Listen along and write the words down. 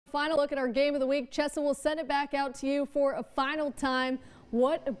Final look at our game of the week. Chessa, will send it back out to you for a final time.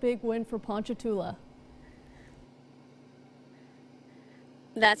 What a big win for Ponchatoula.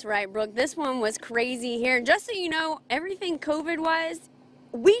 That's right, Brooke. This one was crazy here. And just so you know, everything COVID-wise,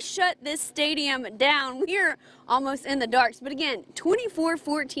 we shut this stadium down. We're almost in the darks. But again,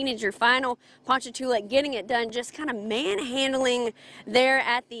 24-14 is your final. Ponchatoula getting it done, just kind of manhandling there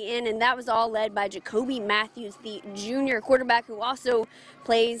at the end. And that was all led by Jacoby Matthews, the junior quarterback who also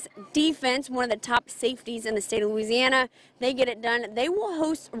plays defense, one of the top safeties in the state of Louisiana. They get it done. They will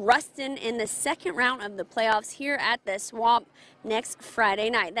host Ruston in the second round of the playoffs here at the Swamp next Friday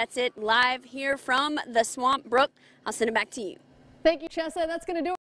night. That's it live here from the Swamp. Brooke, I'll send it back to you. Thank you, Chessa. That's going to do it.